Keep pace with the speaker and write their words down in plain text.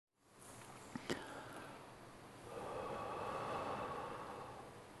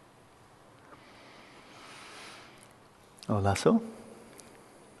Lasso.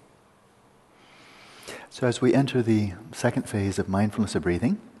 So as we enter the second phase of mindfulness of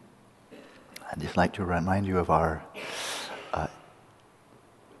breathing, I'd just like to remind you of our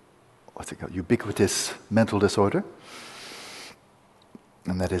ubiquitous mental disorder,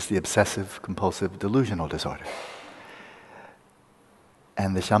 and that is the obsessive compulsive delusional disorder.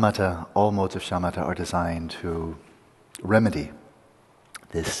 And the shamatha, all modes of shamatha are designed to remedy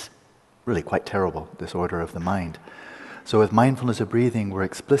this really quite terrible disorder of the mind. So with mindfulness of breathing, we're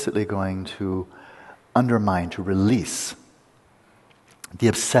explicitly going to undermine, to release the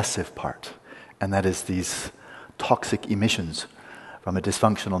obsessive part, and that is these toxic emissions from a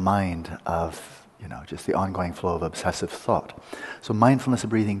dysfunctional mind of, just the ongoing flow of obsessive thought. So mindfulness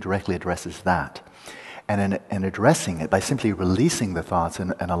of breathing directly addresses that. And in addressing it, by simply releasing the thoughts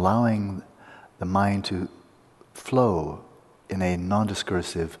and allowing the mind to flow in a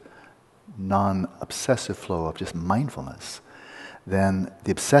non-discursive, non-obsessive flow of just mindfulness, then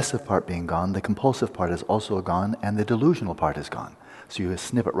the obsessive part being gone, the compulsive part is also gone, and the delusional part is gone. So you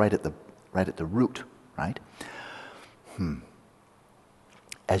snip it right at the root, right?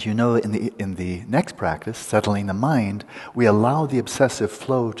 As you know, in the next practice, settling the mind, we allow the obsessive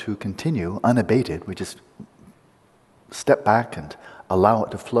flow to continue unabated. We just step back and allow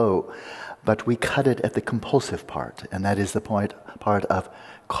it to flow, but we cut it at the compulsive part, and that is the part of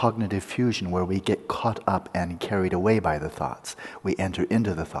cognitive fusion, where we get caught up and carried away by the thoughts. We enter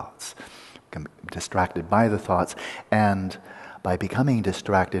into the thoughts, distracted by the thoughts, and by becoming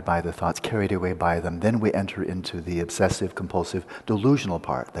distracted by the thoughts, carried away by them, then we enter into the obsessive, compulsive, delusional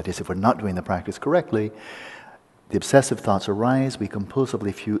part. That is, if we're not doing the practice correctly, the obsessive thoughts arise, we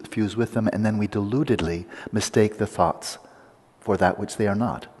compulsively fuse with them, and then we deludedly mistake the thoughts for that which they are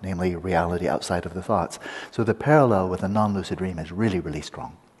not, namely reality outside of the thoughts. So the parallel with a non-lucid dream is really, really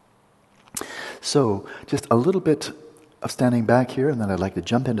strong. So just a little bit of standing back here, and then I'd like to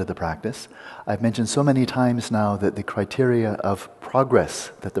jump into the practice. I've mentioned so many times now that the criteria of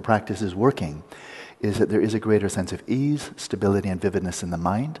progress that the practice is working is that there is a greater sense of ease, stability, and vividness in the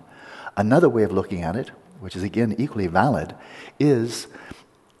mind. Another way of looking at it, which is again equally valid, is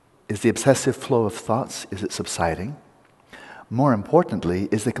the obsessive flow of thoughts, is it subsiding? More importantly,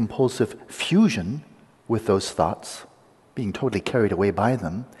 is the compulsive fusion with those thoughts, being totally carried away by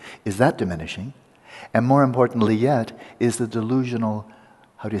them, is that diminishing? And more importantly yet, is the delusional,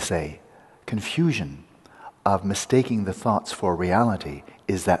 confusion of mistaking the thoughts for reality,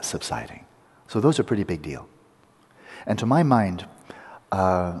 is that subsiding? So those are a pretty big deal. And to my mind,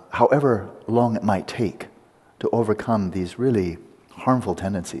 however long it might take to overcome these really harmful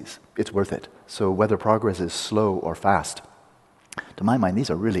tendencies, it's worth it. So whether progress is slow or fast, to my mind, these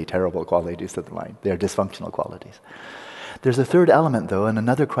are really terrible qualities of the mind. They are dysfunctional qualities. There's a third element, though, and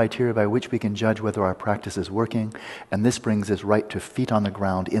another criteria by which we can judge whether our practice is working, and this brings us right to feet on the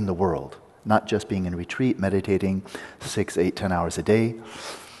ground in the world, not just being in retreat, meditating 6, 8, 10 hours a day,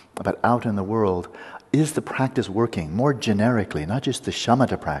 but out in the world. Is the practice working more generically, not just the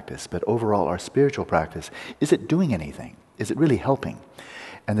shamatha practice, but overall our spiritual practice? Is it doing anything? Is it really helping?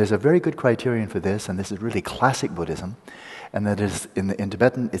 And there's a very good criterion for this, and this is really classic Buddhism, and that is, in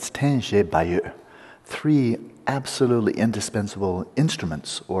Tibetan, it's Tenje Bayu. 3 absolutely indispensable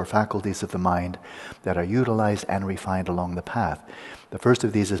instruments or faculties of the mind that are utilized and refined along the path. The first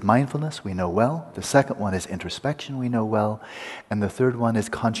of these is mindfulness, we know well. The second one is introspection, we know well. And the third one is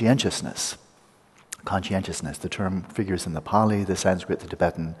conscientiousness. Conscientiousness, the term figures in the Pali, the Sanskrit, the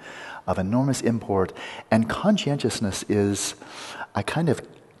Tibetan, of enormous import. And conscientiousness is a kind of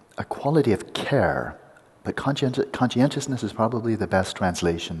a quality of care, but conscientiousness is probably the best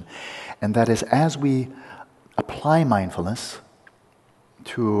translation. And that is, as we apply mindfulness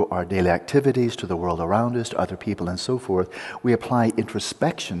to our daily activities, to the world around us, to other people and so forth, we apply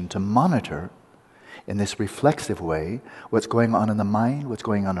introspection to monitor, in this reflexive way, what's going on in the mind, what's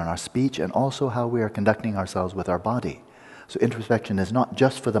going on in our speech, and also how we are conducting ourselves with our body. So introspection is not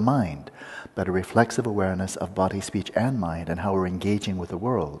just for the mind, but a reflexive awareness of body, speech, and mind, and how we're engaging with the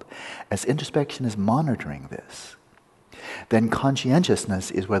world. As introspection is monitoring this, then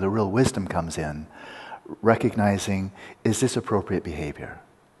conscientiousness is where the real wisdom comes in, recognizing, is this appropriate behavior?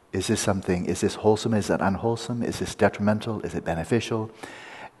 Is this wholesome? Is it unwholesome? Is this detrimental? Is it beneficial?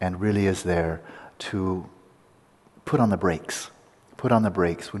 And really is there to put on the brakes. Put on the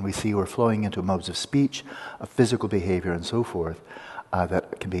brakes when we see we're flowing into modes of speech, of physical behavior, and so forth,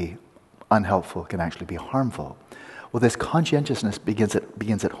 that can be unhelpful, can actually be harmful. Well, this conscientiousness begins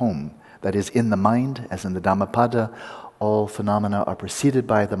at home. That is, in the mind, as in the Dhammapada, all phenomena are preceded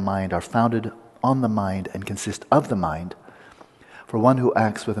by the mind, are founded on the mind, and consist of the mind. For one who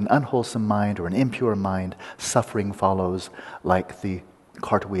acts with an unwholesome mind or an impure mind, suffering follows like the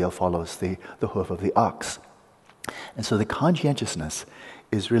cartwheel follows the hoof of the ox. And so the conscientiousness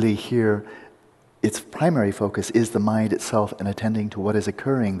is really here, its primary focus is the mind itself and attending to what is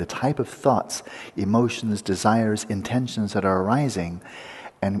occurring, the type of thoughts, emotions, desires, intentions that are arising,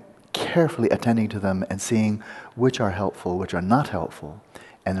 and carefully attending to them and seeing which are helpful, which are not helpful,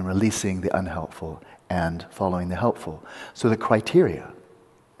 and then releasing the unhelpful and following the helpful. So the criteria,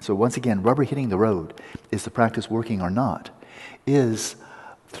 so once again, rubber hitting the road, is the practice working or not, is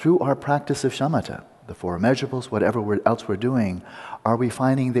through our practice of shamatha, the four immeasurables, whatever else we're doing, are we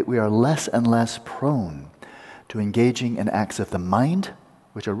finding that we are less and less prone to engaging in acts of the mind,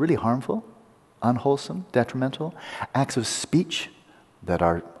 which are really harmful, unwholesome, detrimental, acts of speech that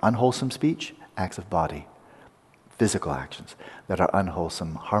are unwholesome speech, acts of body, physical actions that are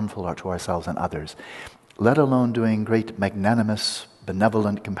unwholesome, harmful to ourselves and others, let alone doing great magnanimous,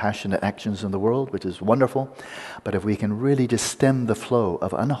 benevolent, compassionate actions in the world, which is wonderful. But if we can really just stem the flow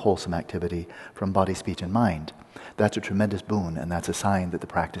of unwholesome activity from body, speech, and mind, that's a tremendous boon, and that's a sign that the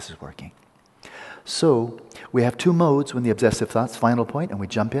practice is working. So we have two modes when the obsessive thoughts, final point, and we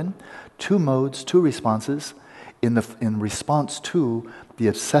jump in. Two modes, two responses in response to the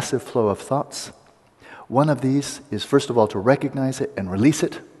obsessive flow of thoughts. One of these is, first of all, to recognize it and release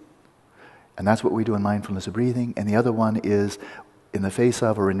it. And that's what we do in mindfulness of breathing. And the other one is, in the face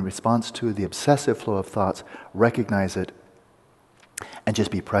of or in response to the obsessive flow of thoughts, recognize it and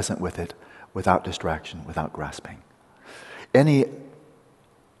just be present with it without distraction, without grasping. Anything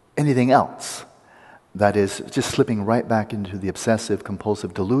else that is just slipping right back into the obsessive,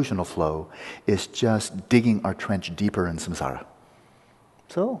 compulsive, delusional flow is just digging our trench deeper in samsara.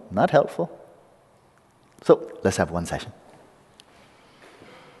 So, not helpful. So, let's have one session.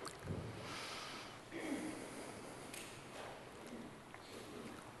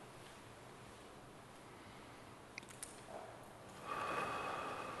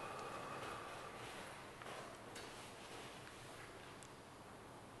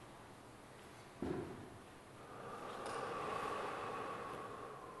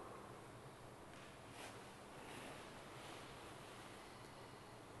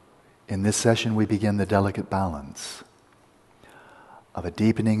 In this session, we begin the delicate balance of a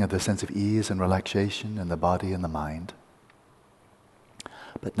deepening of the sense of ease and relaxation in the body and the mind,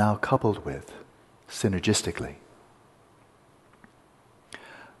 but now coupled with, synergistically,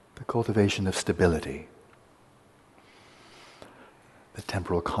 the cultivation of stability, the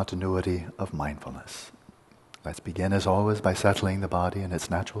temporal continuity of mindfulness. Let's begin, as always, by settling the body in its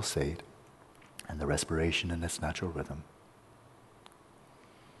natural state and the respiration in its natural rhythm.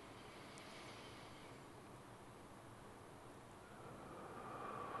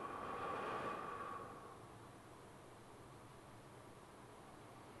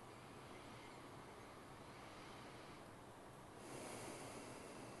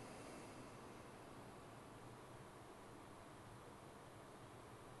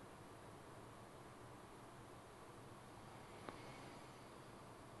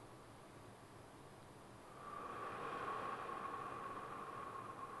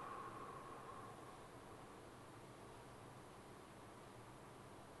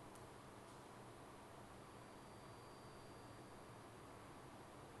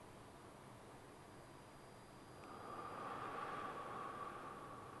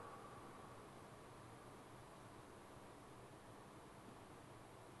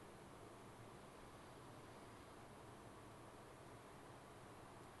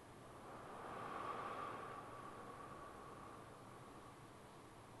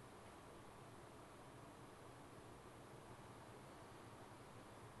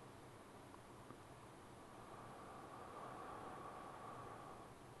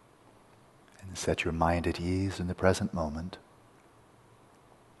 And set your mind at ease in the present moment.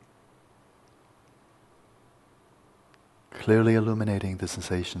 Clearly illuminating the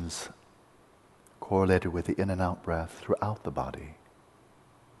sensations correlated with the in and out breath throughout the body.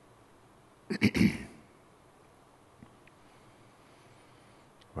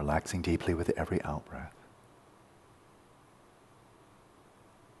 Relaxing deeply with every out breath.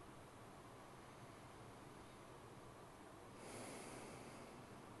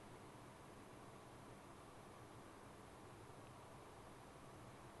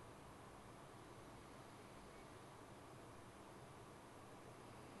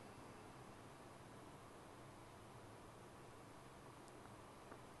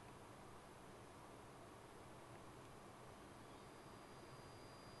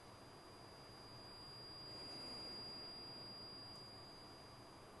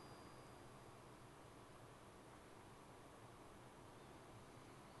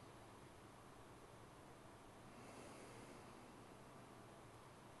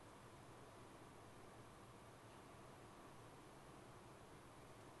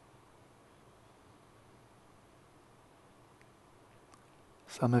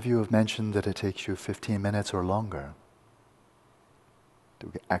 Some of you have mentioned that it takes you 15 minutes or longer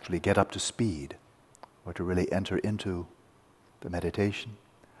to actually get up to speed or to really enter into the meditation.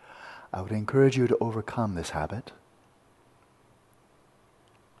 I would encourage you to overcome this habit.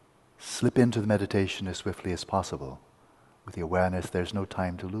 Slip into the meditation as swiftly as possible with the awareness there's no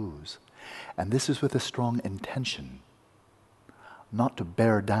time to lose. And this is with a strong intention, not to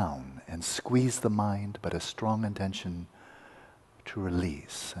bear down and squeeze the mind, but a strong intention to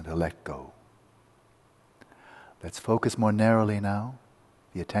release and to let go. Let's focus more narrowly now,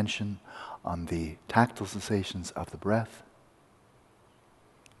 the attention on the tactile sensations of the breath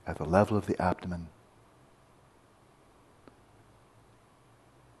at the level of the abdomen,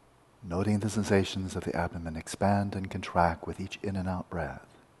 noting the sensations of the abdomen expand and contract with each in and out breath.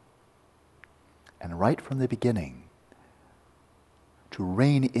 And right from the beginning, to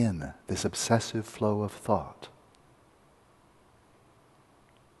rein in this obsessive flow of thought.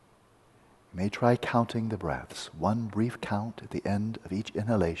 You may try counting the breaths, one brief count at the end of each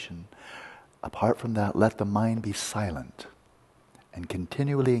inhalation. Apart from that, let the mind be silent and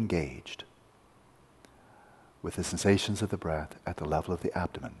continually engaged with the sensations of the breath at the level of the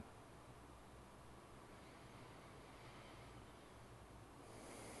abdomen.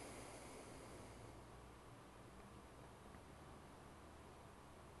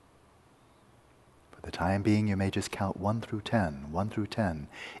 For the time being, you may just count 1 through 10,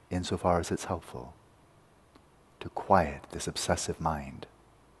 insofar as it's helpful to quiet this obsessive mind.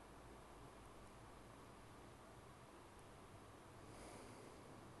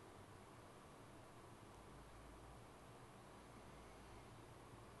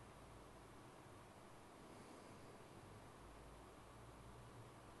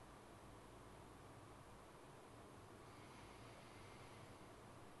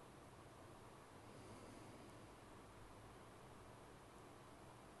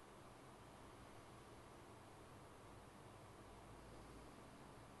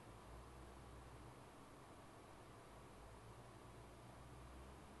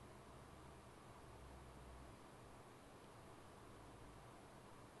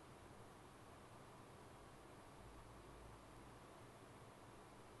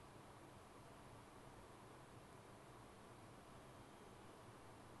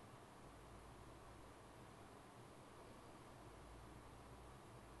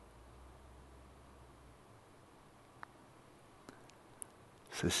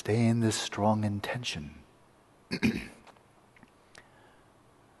 Sustain this strong intention to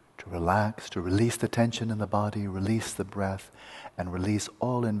relax, to release the tension in the body, release the breath, and release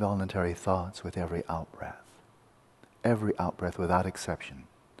all involuntary thoughts with every out-breath. Every out-breath without exception.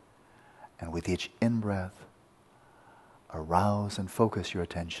 And with each in-breath, arouse and focus your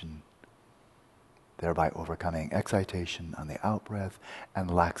attention, thereby overcoming excitation on the out-breath and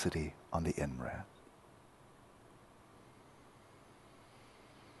laxity on the in-breath.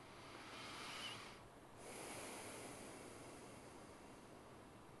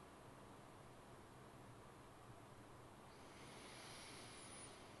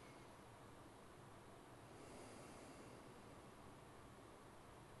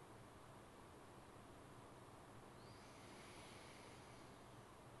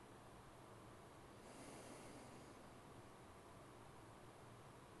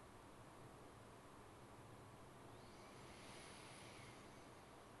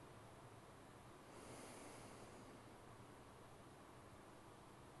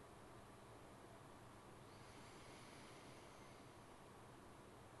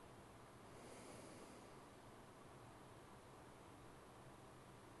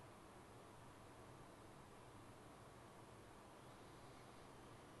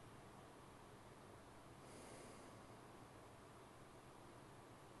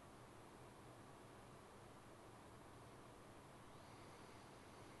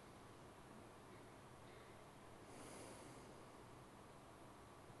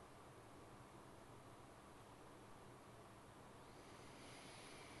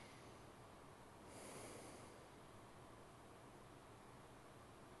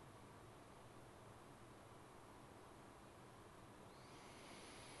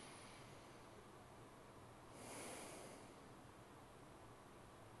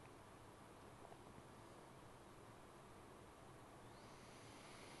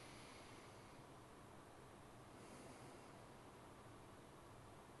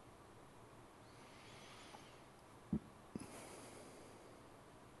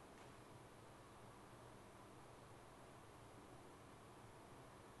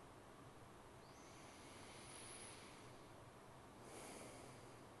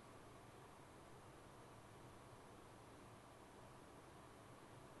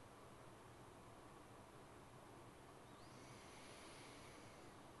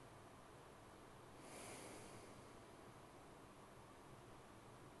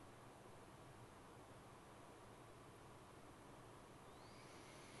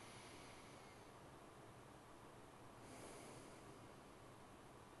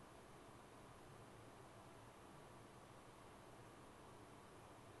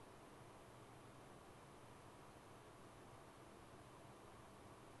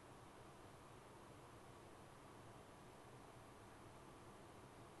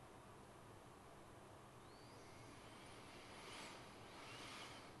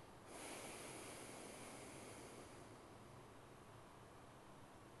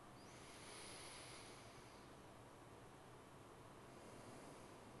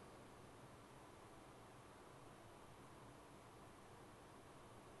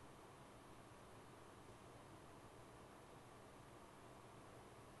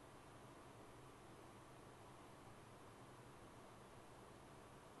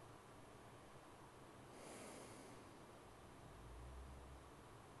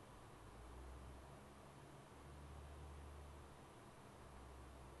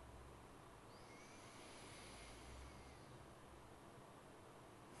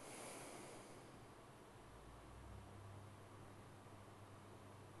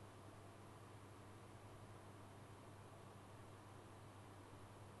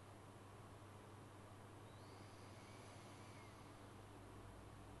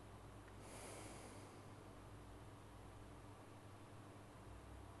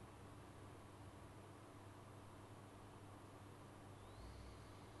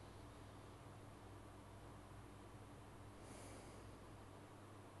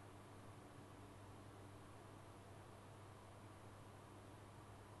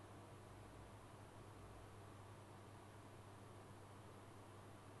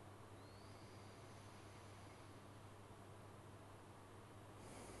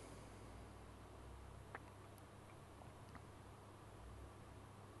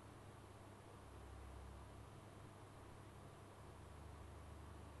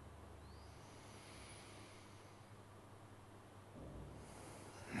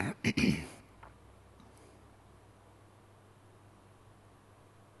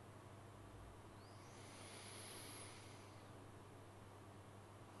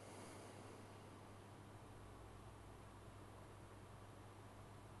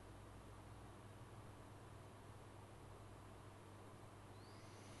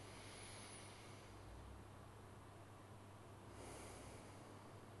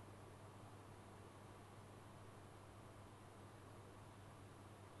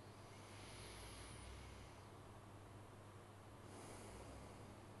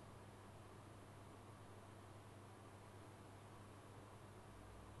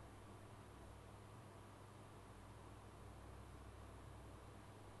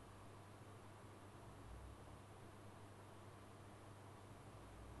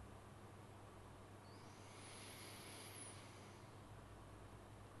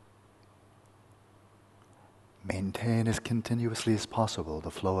 Maintain as continuously as possible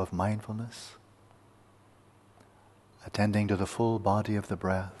the flow of mindfulness, attending to the full body of the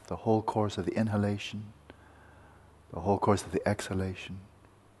breath, the whole course of the inhalation, the whole course of the exhalation,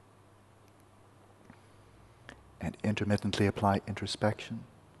 and intermittently apply introspection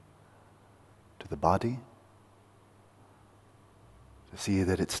to the body to see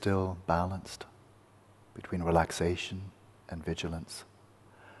that it's still balanced between relaxation and vigilance.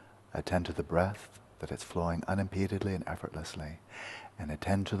 Attend to the breath, that it's flowing unimpededly and effortlessly, and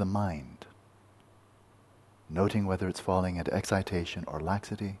attend to the mind, noting whether it's falling into excitation or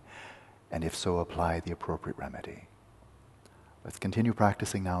laxity, and if so, apply the appropriate remedy. Let's continue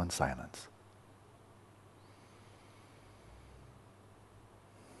practicing now in silence.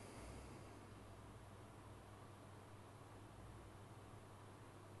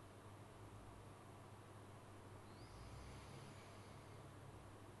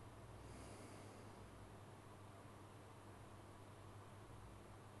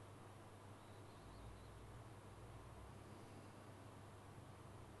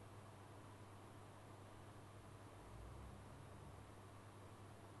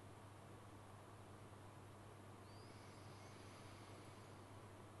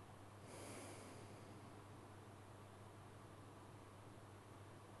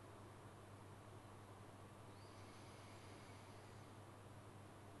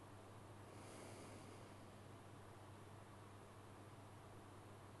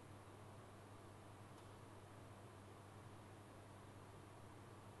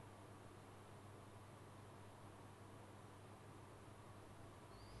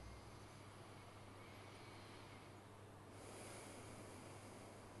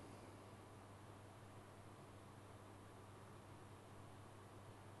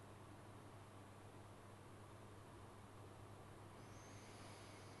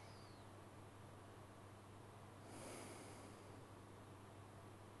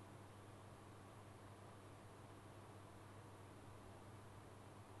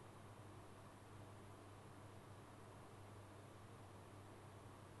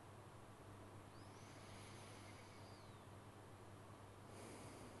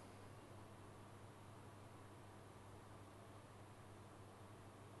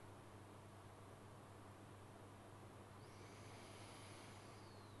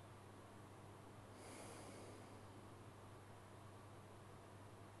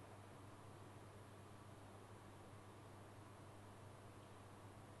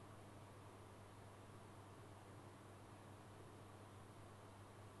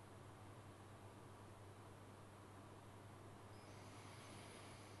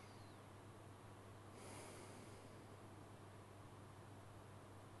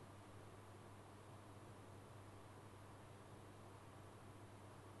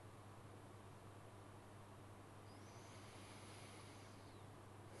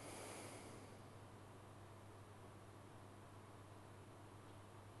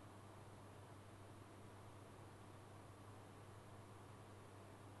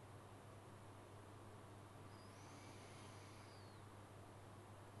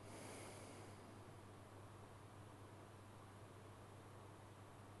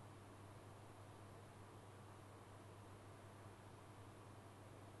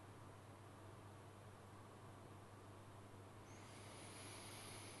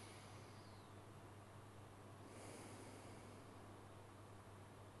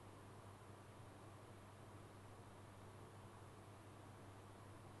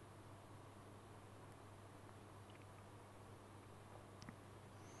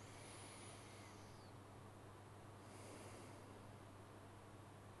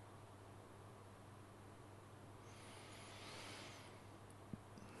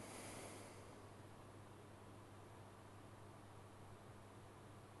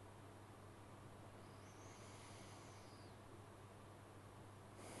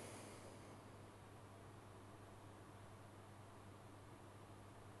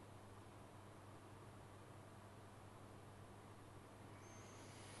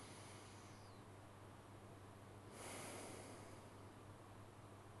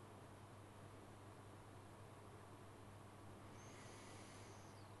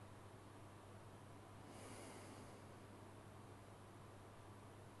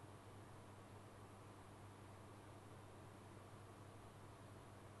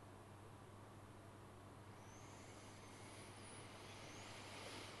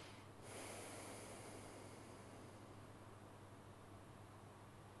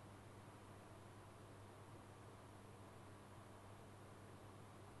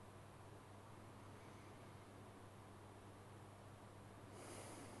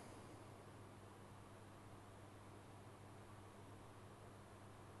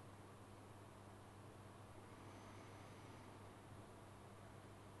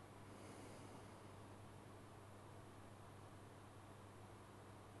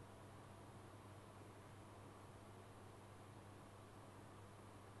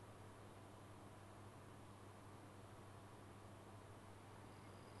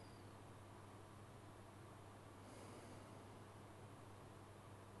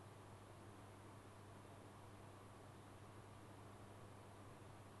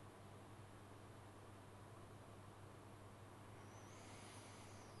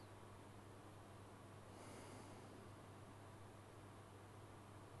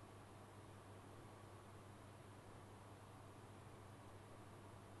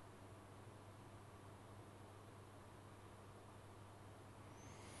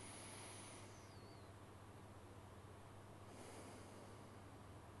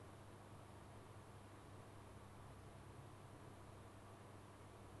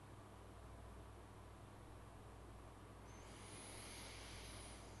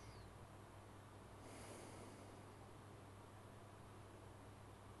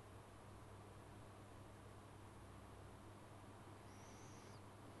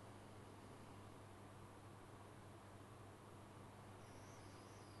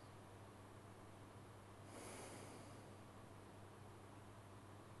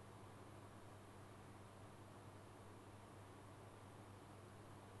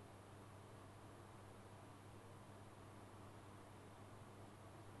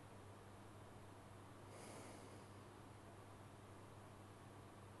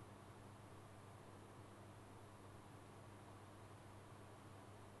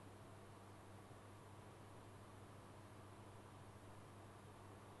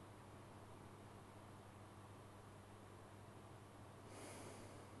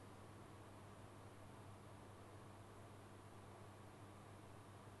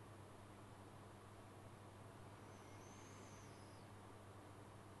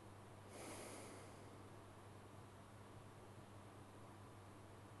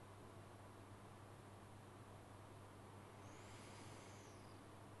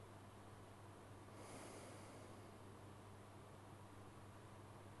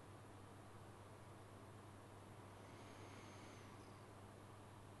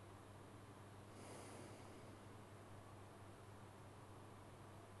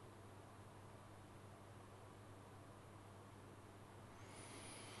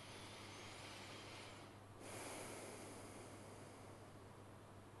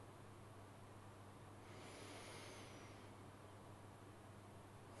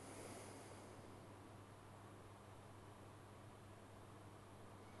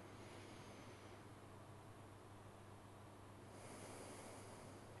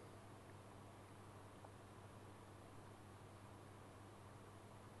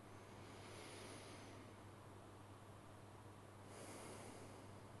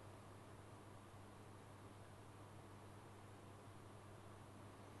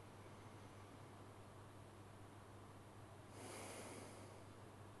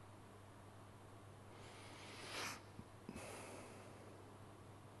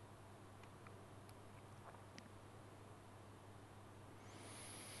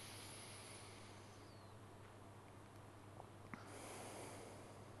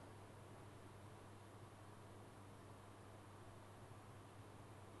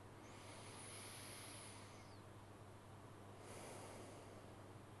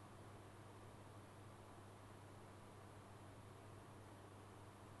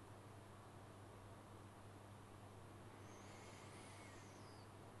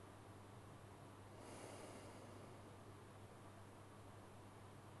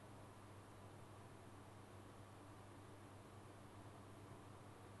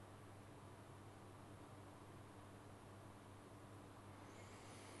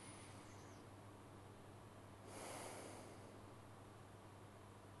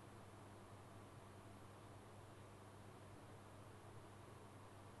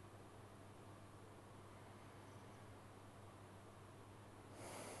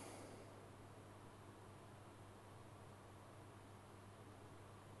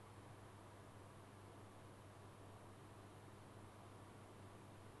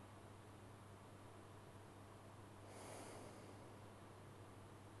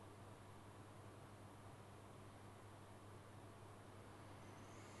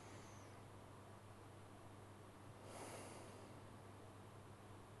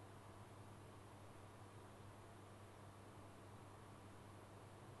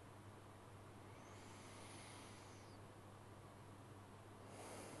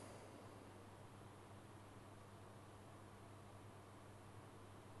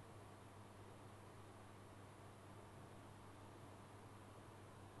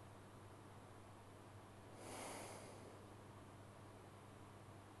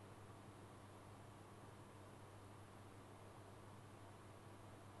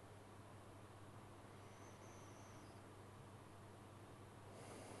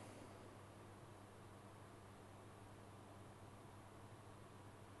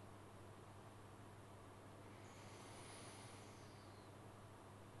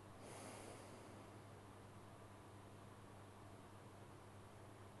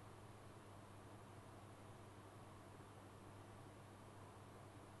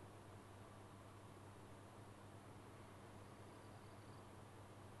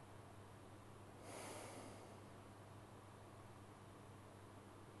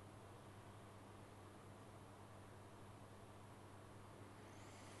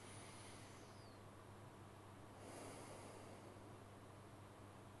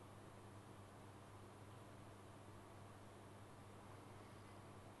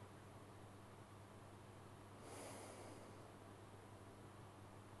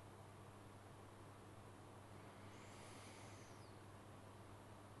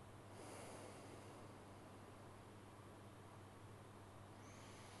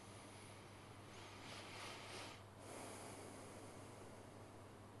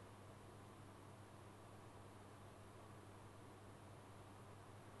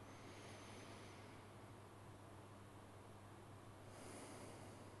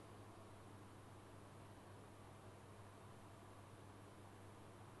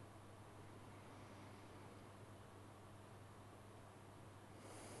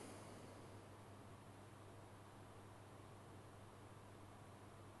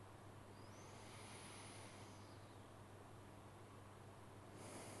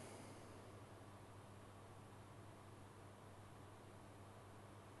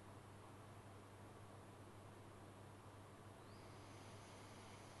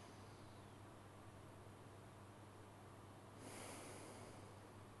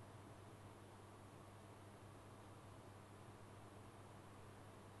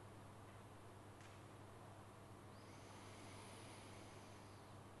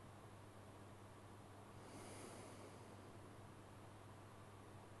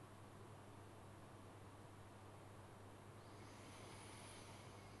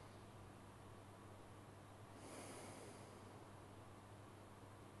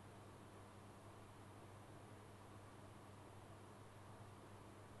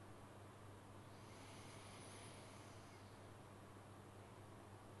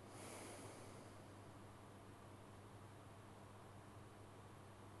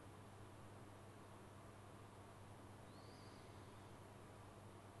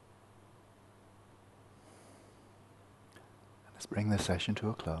 bring this session to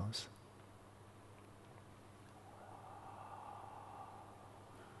a close.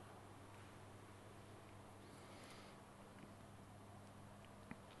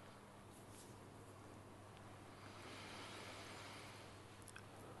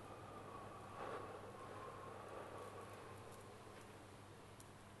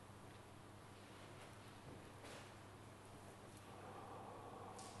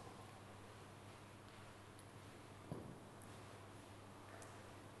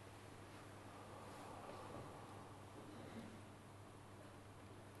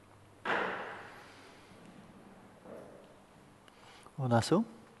 Onasu,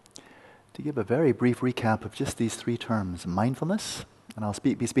 to give a very brief recap of just these three terms, mindfulness, and I'll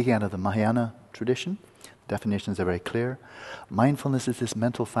be speaking out of the Mahayana tradition. Definitions are very clear. Mindfulness is this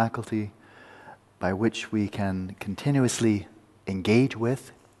mental faculty by which we can continuously engage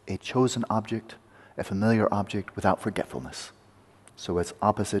with a chosen object, a familiar object, without forgetfulness. So its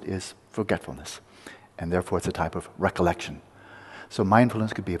opposite is forgetfulness, and therefore it's a type of recollection. So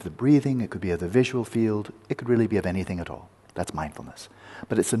mindfulness could be of the breathing, it could be of the visual field, it could really be of anything at all. That's mindfulness.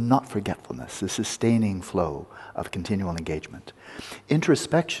 But it's a not forgetfulness, the sustaining flow of continual engagement.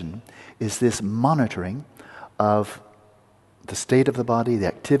 Introspection is this monitoring of the state of the body, the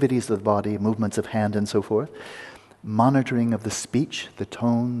activities of the body, movements of hand and so forth, monitoring of the speech, the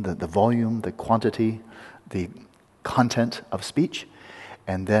tone, the volume, the quantity, the content of speech.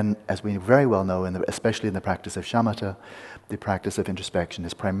 And then, as we very well know, especially in the practice of shamatha, the practice of introspection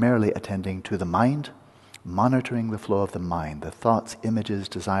is primarily attending to the mind, monitoring the flow of the mind, the thoughts, images,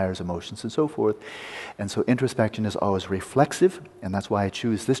 desires, emotions, and so forth. And so introspection is always reflexive, and that's why I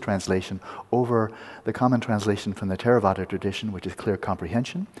choose this translation over the common translation from the Theravada tradition, which is clear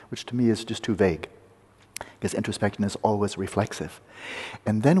comprehension, which to me is just too vague, because introspection is always reflexive.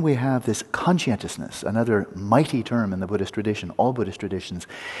 And then we have this conscientiousness, another mighty term in the Buddhist tradition, all Buddhist traditions,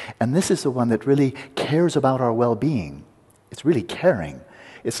 and this is the one that really cares about our well-being. It's really caring.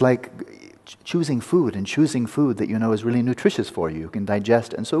 It's like choosing food that you know is really nutritious for you, you can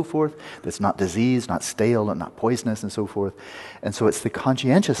digest and so forth, that's not diseased, not stale, and not poisonous and so forth. And so it's the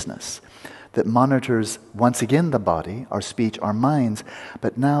conscientiousness that monitors, once again, the body, our speech, our minds,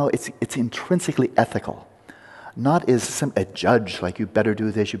 but now it's intrinsically ethical. Not as a judge, like you better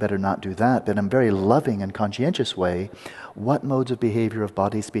do this, you better not do that, but in a very loving and conscientious way, what modes of behavior of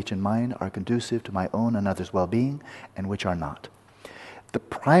body, speech, and mind are conducive to my own and others' well-being, and which are not. The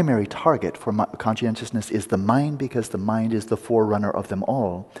primary target for conscientiousness is the mind, because the mind is the forerunner of them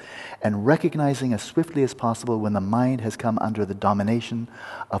all, and recognizing as swiftly as possible when the mind has come under the domination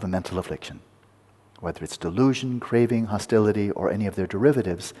of a mental affliction, whether it's delusion, craving, hostility, or any of their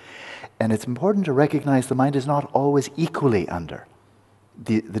derivatives. And it's important to recognize the mind is not always equally under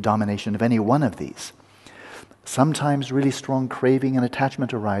the domination of any one of these. Sometimes really strong craving and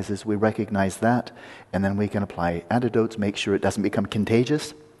attachment arises, we recognize that, and then we can apply antidotes, make sure it doesn't become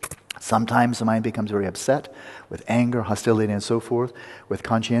contagious. Sometimes the mind becomes very upset with anger, hostility, and so forth. With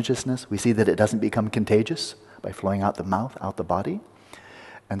conscientiousness, we see that it doesn't become contagious by flowing out the mouth, out the body,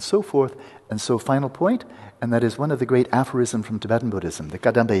 and so forth. And so final point, and that is one of the great aphorisms from Tibetan Buddhism, the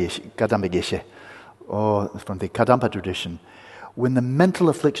Kadamba Geshe, or from the Kadampa tradition. When the mental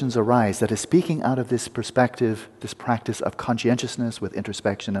afflictions arise, that is speaking out of this perspective, this practice of conscientiousness with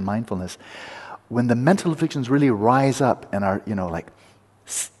introspection and mindfulness, when the mental afflictions really rise up and are, like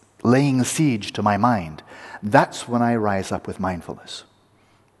laying siege to my mind, that's when I rise up with mindfulness.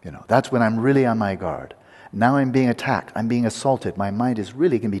 That's when I'm really on my guard. Now I'm being attacked, I'm being assaulted, my mind is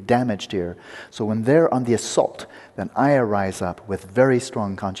really going to be damaged here. So when they're on the assault, then I arise up with very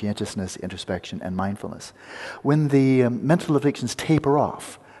strong conscientiousness, introspection, and mindfulness. When the mental afflictions taper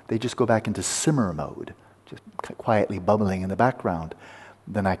off, they just go back into simmer mode, just quietly bubbling in the background,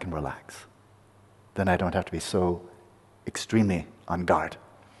 then I can relax. Then I don't have to be so extremely on guard.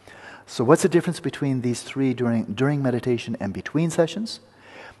 So what's the difference between these three during meditation and between sessions?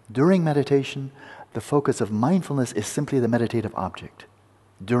 During meditation, the focus of mindfulness is simply the meditative object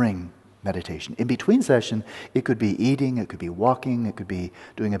during meditation. In between session, it could be eating, it could be walking, it could be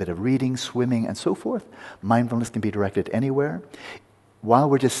doing a bit of reading, swimming, and so forth. Mindfulness can be directed anywhere. While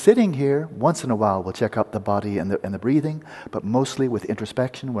we're just sitting here, once in a while we'll check out the body and the breathing, but mostly with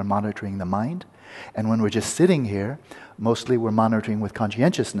introspection, we're monitoring the mind. And when we're just sitting here, mostly we're monitoring with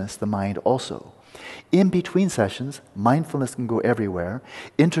conscientiousness the mind also. In between sessions, mindfulness can go everywhere.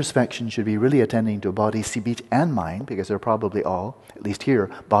 Introspection should be really attending to body, speech, and mind, because they're probably all, at least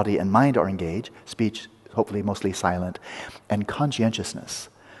here, body and mind are engaged. Speech, hopefully mostly silent. And conscientiousness,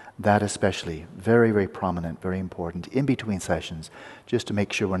 that especially, very, very prominent, very important, in between sessions, just to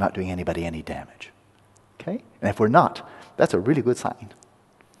make sure we're not doing anybody any damage. Okay? And if we're not, that's a really good sign.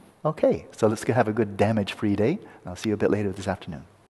 Okay, so let's have a good damage-free day. I'll see you a bit later this afternoon.